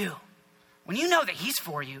for you. When you know that He's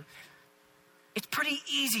for you, it's pretty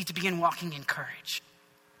easy to begin walking in courage.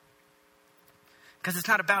 Because it's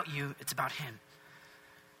not about you, it's about Him.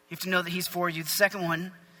 You have to know that He's for you. The second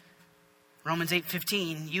one, Romans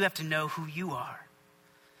 8:15, you have to know who you are.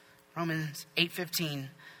 Romans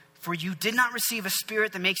 8:15, for you did not receive a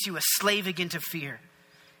spirit that makes you a slave again to fear.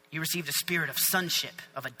 You received a spirit of sonship,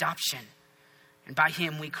 of adoption. And by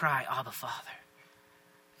Him we cry, Abba, Father.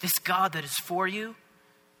 This God that is for you,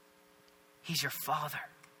 He's your Father.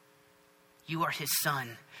 You are His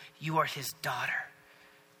son. You are His daughter.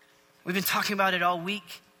 We've been talking about it all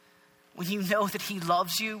week. When you know that He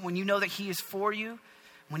loves you, when you know that He is for you,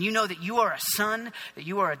 when you know that you are a son, that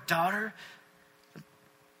you are a daughter,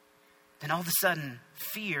 then all of a sudden,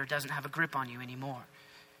 fear doesn't have a grip on you anymore.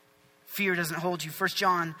 Fear doesn't hold you. 1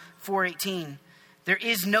 John 4:18, there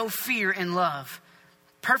is no fear in love,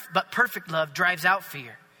 but perfect love drives out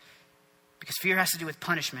fear. Because fear has to do with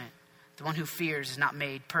punishment. The one who fears is not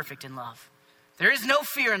made perfect in love. There is no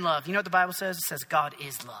fear in love. You know what the Bible says? It says God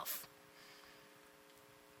is love.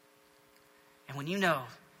 And when you know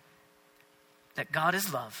that God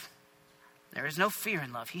is love, there is no fear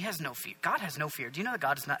in love. He has no fear. God has no fear. Do you know that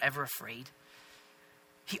God is not ever afraid?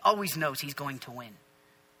 He always knows He's going to win.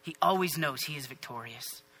 He always knows He is victorious.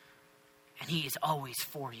 And He is always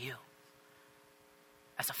for you.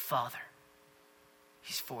 As a father,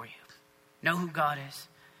 He's for you. Know who God is.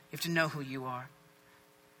 You have to know who you are.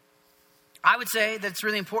 I would say that it's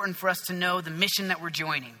really important for us to know the mission that we're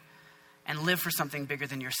joining and live for something bigger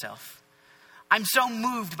than yourself. I'm so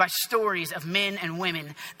moved by stories of men and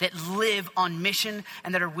women that live on mission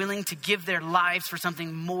and that are willing to give their lives for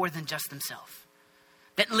something more than just themselves.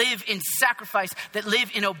 That live in sacrifice, that live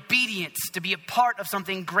in obedience to be a part of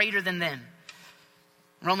something greater than them.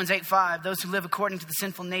 Romans 8:5, those who live according to the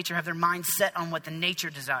sinful nature have their mind set on what the nature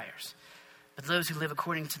desires. But those who live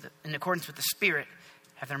in accordance with the Spirit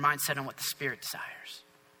have their mind set on what the Spirit desires.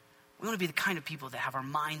 We want to be the kind of people that have our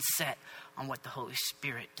mind set on what the Holy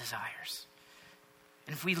Spirit desires.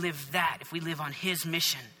 And if we live that, if we live on His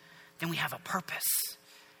mission, then we have a purpose.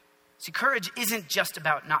 See, courage isn't just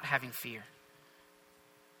about not having fear.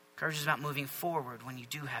 Courage is about moving forward when you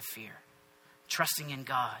do have fear. Trusting in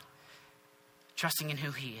God. Trusting in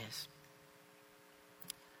who He is.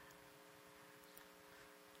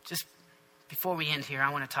 Just before we end here, I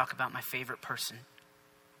want to talk about my favorite person.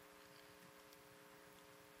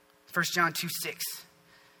 1 John 2:6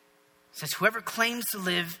 says, whoever claims to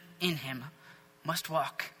live in Him must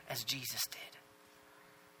walk as Jesus did.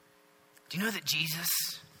 Do you know that Jesus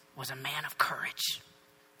was a man of courage?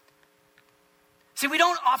 See, we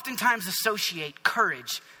don't oftentimes associate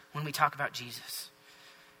courage when we talk about Jesus.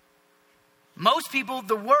 Most people,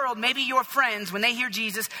 the world, maybe your friends, when they hear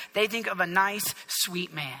Jesus, they think of a nice,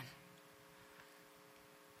 sweet man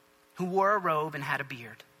who wore a robe and had a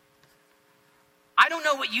beard. I don't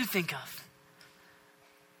know what you think of,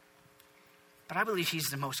 but I believe He's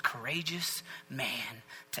the most courageous man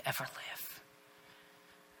to ever live.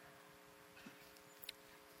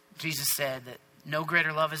 Jesus said that no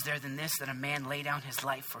greater love is there than this, that a man lay down his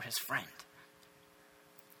life for his friend.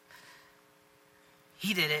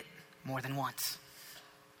 He did it more than once.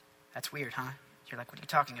 That's weird, huh? You're like, what are you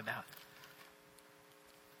talking about?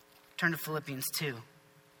 Turn to Philippians 2.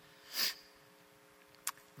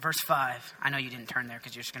 Verse 5. I know you didn't turn there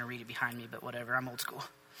because you're just going to read it behind me, but whatever. I'm old school.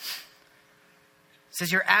 It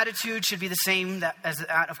says your attitude should be the same as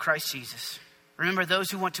that of Christ Jesus. Remember, those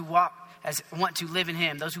who want to live in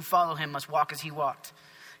him, those who follow him must walk as he walked.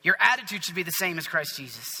 Your attitude should be the same as Christ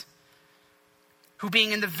Jesus, who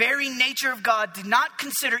being in the very nature of God did not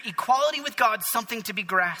consider equality with God something to be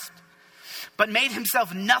grasped, but made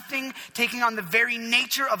himself nothing, taking on the very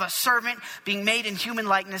nature of a servant, being made in human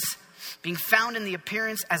likeness, being found in the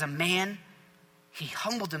appearance as a man. He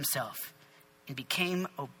humbled himself and became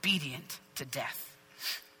obedient to death,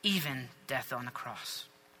 even death on the cross.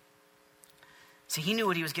 See, he knew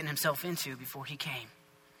what he was getting himself into before he came.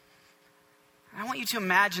 I want you to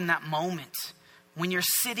imagine that moment when you're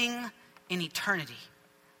sitting in eternity,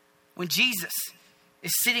 when Jesus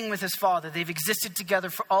is sitting with his Father. They've existed together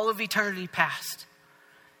for all of eternity past.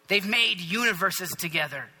 They've made universes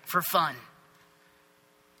together for fun.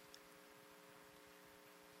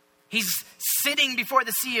 He's sitting before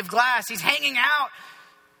the sea of glass. He's hanging out.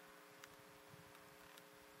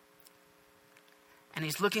 And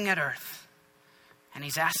he's looking at earth. And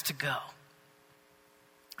he's asked to go.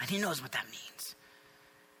 And he knows what that means.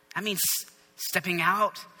 That means stepping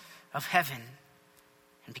out of heaven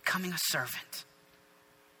and becoming a servant.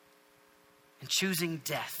 And choosing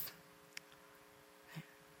death. He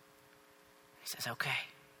says, okay,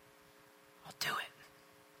 I'll do it.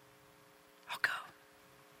 I'll go.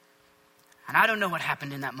 And I don't know what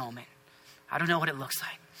happened in that moment. I don't know what it looks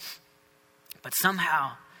like. But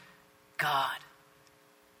somehow, God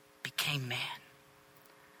became man.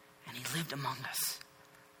 And he lived among us.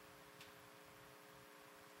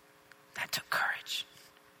 That took courage.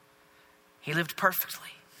 He lived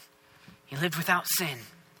perfectly. He lived without sin.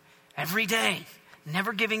 Every day,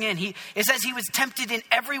 never giving in. It says he was tempted in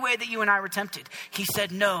every way that you and I were tempted. He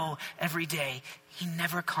said no every day. He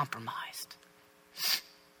never compromised.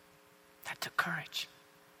 That took courage.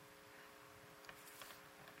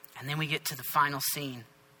 And then we get to the final scene.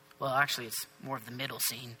 Well, actually, it's more of the middle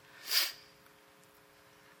scene.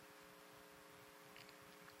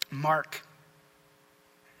 Mark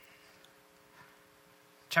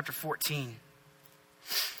chapter 14.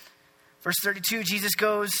 Verse 32, Jesus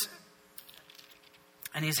goes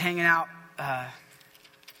and he's hanging out.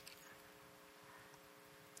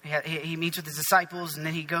 He meets with his disciples, and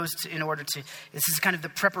then he goes this is kind of the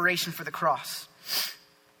preparation for the cross.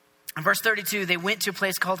 In verse 32, they went to a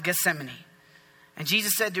place called Gethsemane. And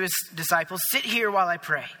Jesus said to his disciples, sit here while I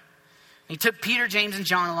pray. And he took Peter, James, and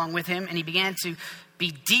John along with him, and he began to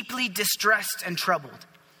be deeply distressed and troubled.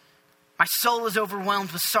 My soul is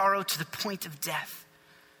overwhelmed with sorrow to the point of death.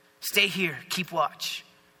 Stay here, keep watch.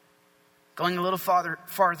 Going a little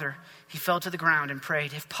farther, he fell to the ground and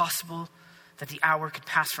prayed, if possible, that the hour could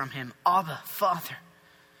pass from him. Abba, Father,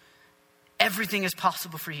 everything is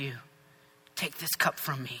possible for you. Take this cup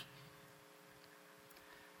from me.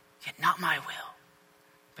 Yet not my will,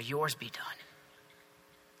 but yours be done.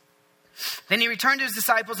 Then he returned to his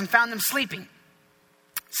disciples and found them sleeping.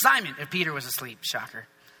 Simon, if Peter was asleep, shocker.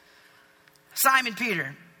 Simon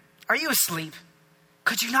Peter, are you asleep?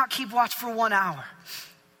 Could you not keep watch for 1 hour?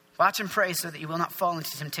 Watch and pray so that you will not fall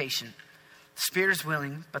into temptation. The spirit is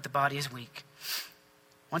willing, but the body is weak.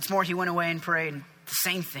 Once more he went away and prayed the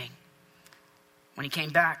same thing. When he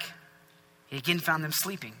came back, he again found them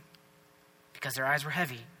sleeping because their eyes were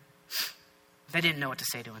heavy. They didn't know what to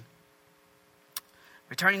say to him.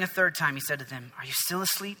 Returning a third time, he said to them, are you still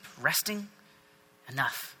asleep, resting?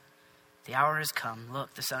 Enough. The hour has come.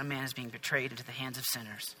 Look, the Son of Man is being betrayed into the hands of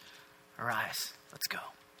sinners. Arise, let's go.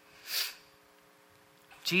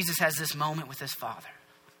 Jesus has this moment with his Father.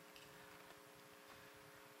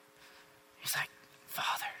 He's like,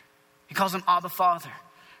 Father. He calls him Abba, Father.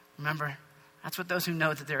 Remember, that's what those who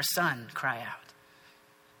know that they're a son cry out.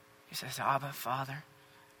 He says, Abba, Father,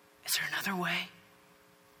 is there another way?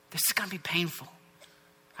 This is going to be painful.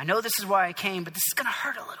 I know this is why I came, but this is going to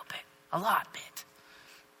hurt a little bit, a lot bit.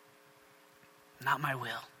 Not my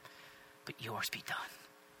will, but yours be done.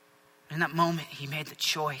 In that moment, he made the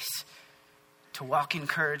choice to walk in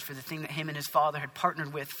courage for the thing that him and his Father had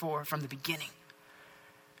partnered with from the beginning.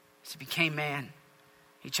 As he became man,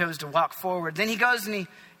 he chose to walk forward. Then he goes and he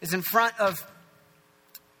is in front of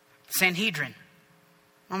Sanhedrin.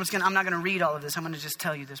 I'm not going to read all of this. I'm going to just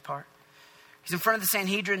tell you this part. He's in front of the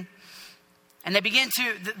Sanhedrin, and they begin to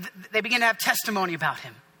have testimony about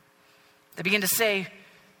him. They begin to say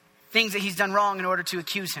things that he's done wrong in order to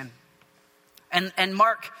accuse him. And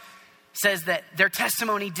Mark says that their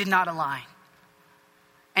testimony did not align.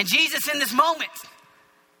 And Jesus, in this moment,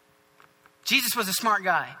 Jesus was a smart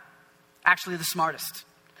guy, actually the smartest.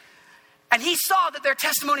 And he saw that their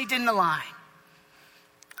testimony didn't align.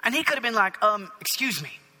 And he could have been like, excuse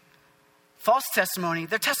me, false testimony.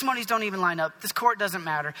 Their testimonies don't even line up. This court doesn't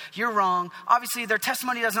matter. You're wrong. Obviously, their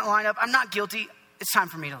testimony doesn't line up. I'm not guilty. It's time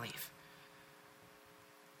for me to leave.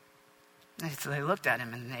 And so they looked at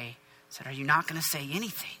him and they said, are you not going to say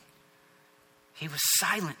anything? He was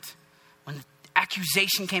silent when the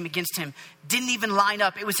accusation came against him. Didn't even line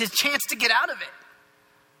up. It was his chance to get out of it.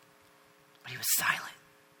 But he was silent.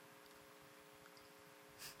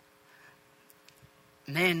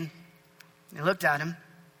 And then they looked at him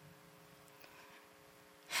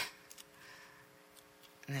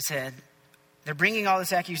and they said, they're bringing all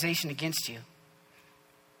this accusation against you.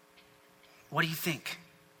 What do you think?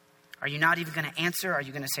 Are you not even going to answer? Are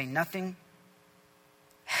you going to say nothing?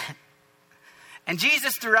 And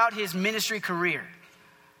Jesus, throughout his ministry career,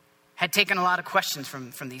 had taken a lot of questions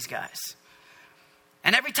from these guys.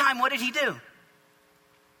 And every time, what did he do?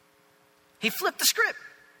 He flipped the script.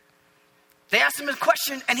 They asked him a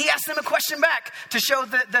question, and he asked them a question back to show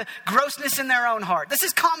the grossness in their own heart. This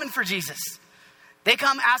is common for Jesus. They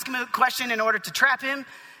come ask him a question in order to trap him,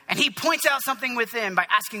 and he points out something within by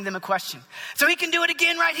asking them a question. So he can do it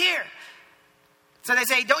again right here. So they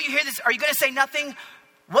say, don't you hear this? Are you going to say nothing?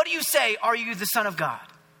 What do you say? Are you the Son of God?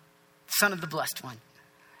 The Son of the Blessed One?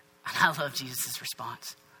 And I love Jesus'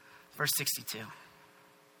 response. Verse 62.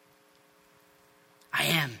 I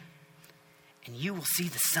am. And you will see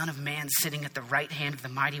the Son of Man sitting at the right hand of the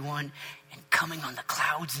Mighty One and coming on the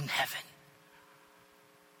clouds in heaven.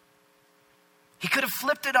 He could have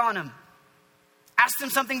flipped it on him. Asked them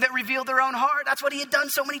something that revealed their own heart. That's what he had done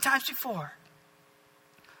so many times before.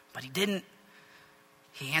 But he didn't.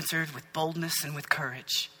 He answered with boldness and with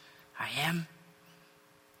courage. I am.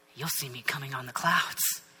 You'll see me coming on the clouds.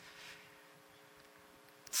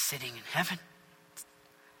 Sitting in heaven.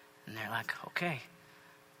 And they're like, okay,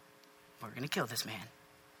 we're going to kill this man.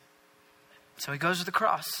 So he goes to the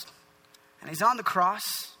cross. And he's on the cross.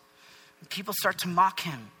 And people start to mock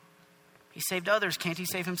him. He saved others. Can't he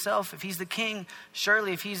save himself? If he's the king,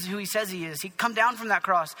 surely if he's who he says he is, he'd come down from that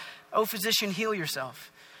cross. Oh, physician, heal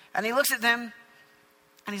yourself. And he looks at them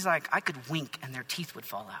and he's like, I could wink and their teeth would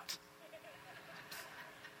fall out.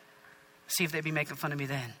 See if they'd be making fun of me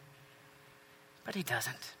then. But he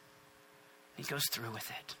doesn't. He goes through with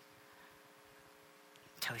it.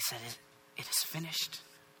 Until he said, it is finished.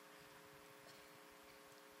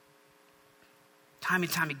 Time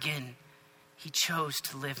and time again, he chose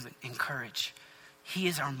to live in courage. He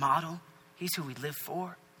is our model. He's who we live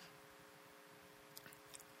for.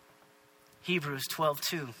 Hebrews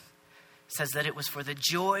 12:2 says that it was for the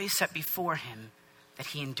joy set before him that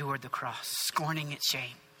he endured the cross, scorning its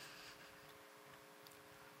shame.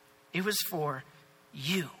 It was for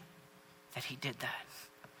you that he did that.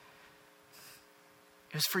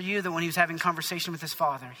 It was for you that when he was having conversation with his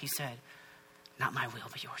Father, he said, not my will,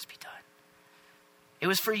 but yours be done. It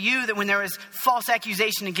was for you that when there was false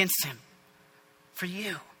accusation against him, for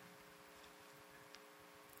you,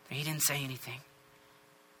 that he didn't say anything.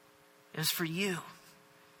 It was for you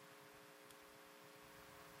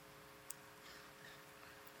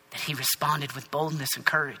that he responded with boldness and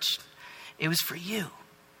courage. It was for you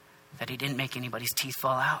that he didn't make anybody's teeth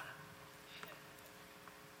fall out.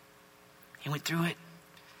 He went through it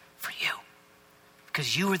for you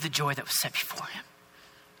because you were the joy that was set before him.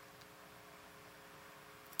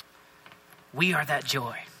 We are that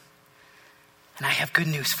joy. And I have good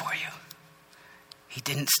news for you. He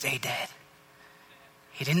didn't stay dead.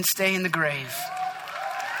 He didn't stay in the grave.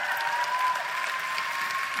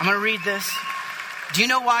 I'm going to read this. Do you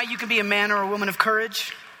know why you can be a man or a woman of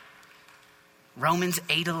courage? Romans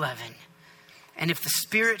 8:11. And if the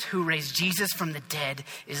Spirit who raised Jesus from the dead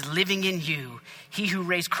is living in you, he who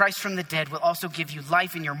raised Christ from the dead will also give you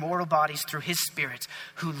life in your mortal bodies through his Spirit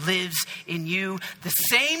who lives in you. The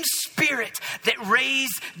same Spirit that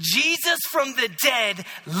raised Jesus from the dead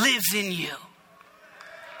lives in you.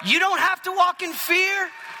 You don't have to walk in fear.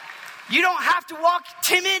 You don't have to walk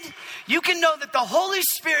timid. You can know that the Holy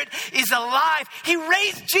Spirit is alive. He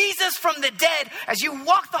raised Jesus from the dead. As you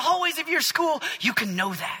walk the hallways of your school, you can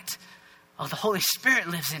know that. Oh, the Holy Spirit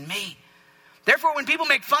lives in me. Therefore, when people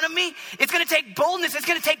make fun of me, it's going to take boldness. It's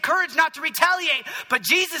going to take courage not to retaliate. But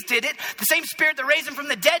Jesus did it. The same Spirit that raised him from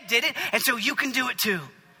the dead did it. And so you can do it too.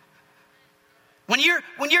 When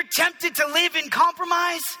you're tempted to live in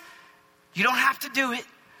compromise, you don't have to do it.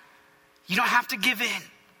 You don't have to give in.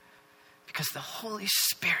 Because the Holy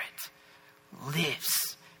Spirit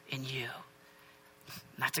lives in you.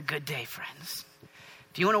 And that's a good day, friends.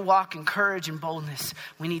 If you want to walk in courage and boldness,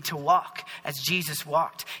 we need to walk as Jesus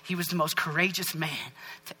walked. He was the most courageous man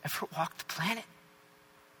to ever walk the planet.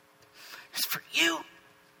 It's for you.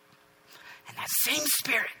 And that same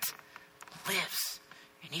Spirit lives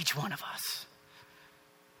in in each one of us.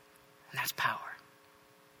 And that's power.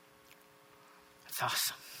 That's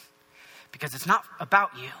awesome. Because it's not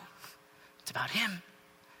about you. It's about him.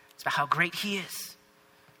 It's about how great he is.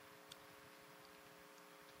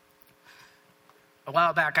 A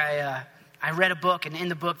while back, I read a book, and in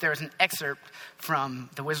the book, there was an excerpt from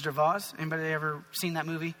The Wizard of Oz. Anybody ever seen that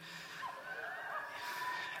movie?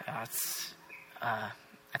 I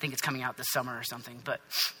think it's coming out this summer or something.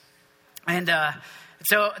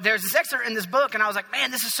 So there's this excerpt in this book, and I was like,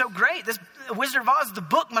 man, this is so great. This Wizard of Oz, the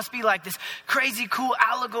book must be like this crazy cool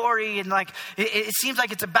allegory, and like it seems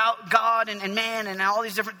like it's about God and man and all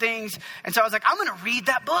these different things. And so I was like, I'm going to read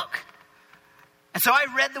that book. And so I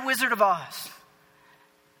read The Wizard of Oz,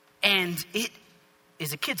 and it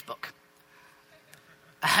is a kid's book.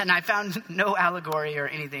 And I found no allegory or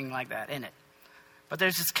anything like that in it. But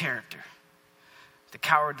there's this character, the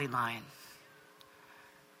Cowardly Lion.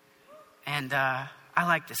 And I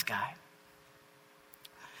like this guy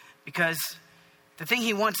because the thing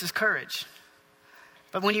he wants is courage.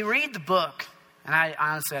 But when you read the book, and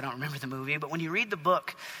I don't remember the movie, but when you read the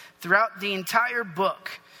book, throughout the entire book,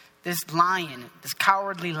 this lion, this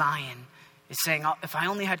cowardly lion is saying, oh, if I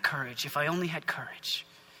only had courage, if I only had courage.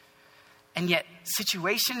 And yet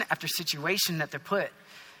situation after situation that they're put,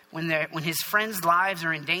 when his friends' lives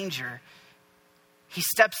are in danger, he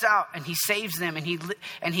steps out and he saves them, and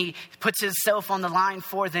he puts himself on the line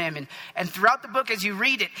for them. And throughout the book, as you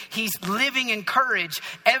read it, he's living in courage.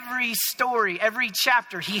 Every story, every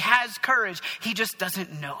chapter, he has courage. He just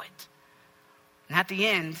doesn't know it. And at the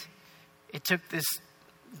end, it took this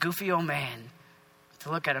goofy old man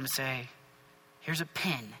to look at him and say, here's a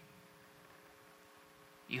pin.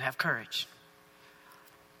 You have courage.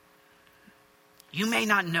 You may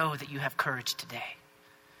not know that you have courage today,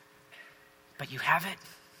 but you have it.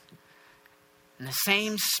 And the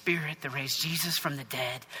same spirit that raised Jesus from the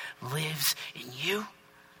dead lives in you.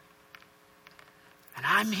 And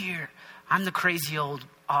I'm here. I'm the crazy old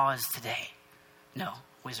Oz today. No,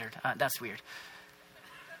 wizard. That's weird.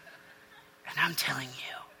 And I'm telling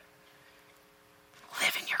you,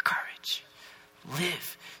 live in your courage.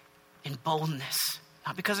 Live in boldness.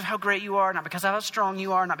 Not because of how great you are, not because of how strong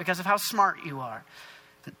you are, not because of how smart you are.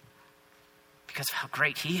 Because of how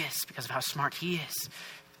great he is, because of how smart he is,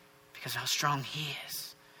 because of how strong he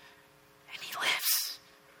is. And he lives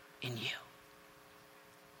in you.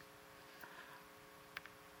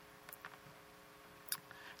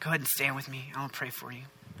 Go ahead and stand with me. I want to pray for you.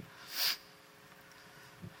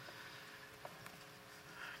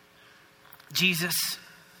 Jesus,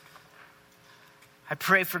 I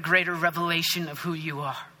pray for greater revelation of who you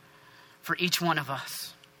are for each one of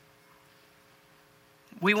us.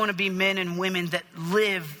 We want to be men and women that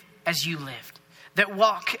live as you lived, that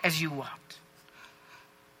walk as you walked.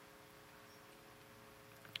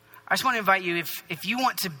 I just want to invite you, if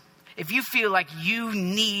you feel like you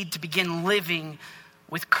need to begin living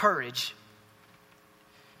with courage,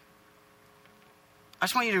 I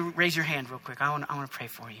just want you to raise your hand real quick. I want to pray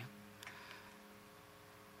for you.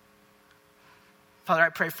 Father, I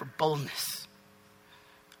pray for boldness.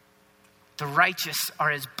 The righteous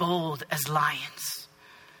are as bold as lions.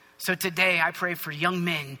 So today I pray for young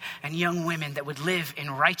men and young women that would live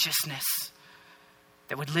in righteousness,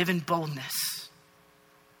 that would live in boldness.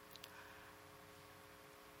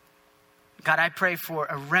 God, I pray for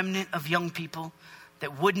a remnant of young people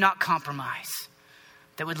that would not compromise,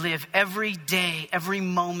 that would live every day, every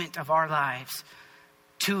moment of our lives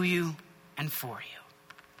to you and for you.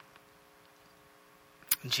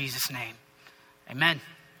 In Jesus' name, amen.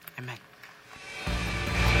 Amen.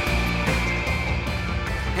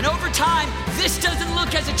 And over time, this doesn't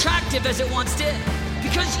look as attractive as it once did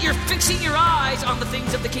because you're fixing your eyes on the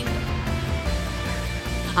things of the kingdom.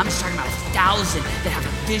 I'm just talking about 1,000 that have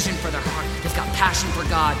a vision for their heart. They've got passion for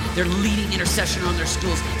God. They're leading intercession on their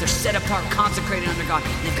schools. They're set apart, consecrated under God.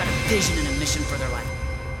 And they've got a vision and a mission for their life.